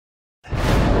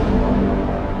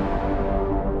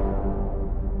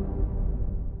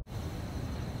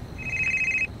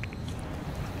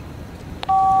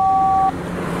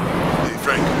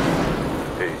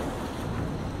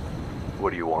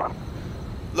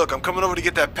Look, I'm coming over to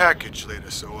get that package later,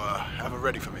 so have it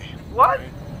ready for me. What? Right?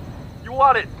 You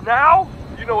want it now?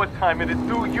 You know what time it is.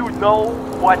 Do you know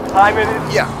what time it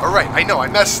is? Yeah, alright, I know, I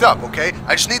messed up, okay?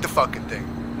 I just need the fucking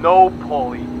thing. No,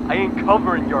 Paulie. I ain't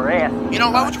covering your ass. You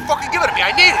know, why would you fucking give it to me?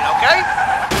 I need it, okay?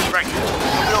 Frank,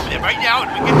 coming over there right now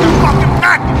and we get that fucking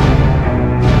package!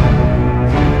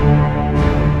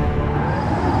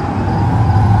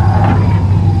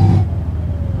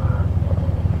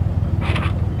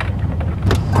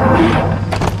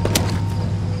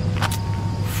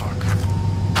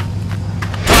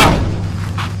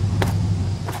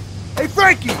 Hey,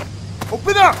 Frankie!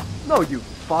 Open up! No, you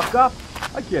fuck up.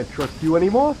 I can't trust you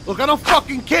anymore. Look, I don't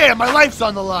fucking care. My life's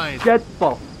on the line. Get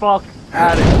the fuck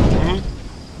out of here.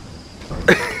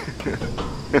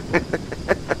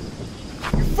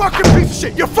 You fucking piece of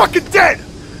shit! You're fucking dead!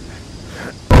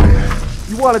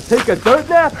 You want to take a dirt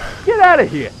nap? Get out of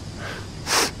here.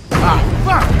 Ah,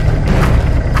 fuck!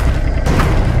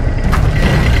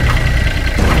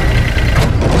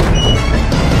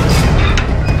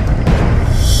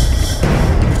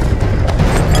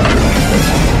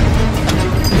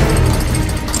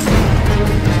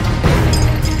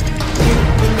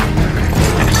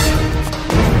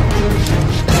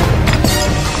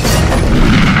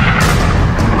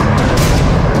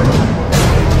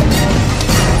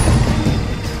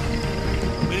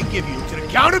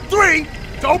 Count of 3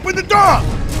 to open the door!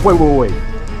 Wait.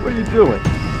 What are you doing?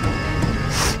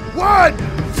 1!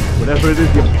 Whatever it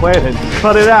is you're planning,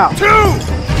 cut it out. 2!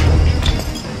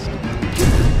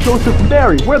 Joseph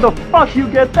Mary, where the fuck you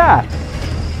get that?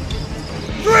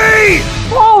 3!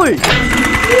 Paulie!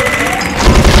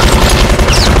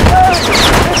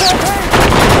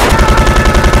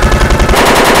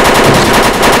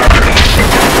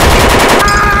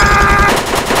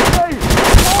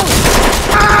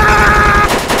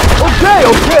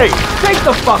 Okay, take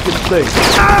the fucking thing!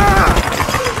 Ah!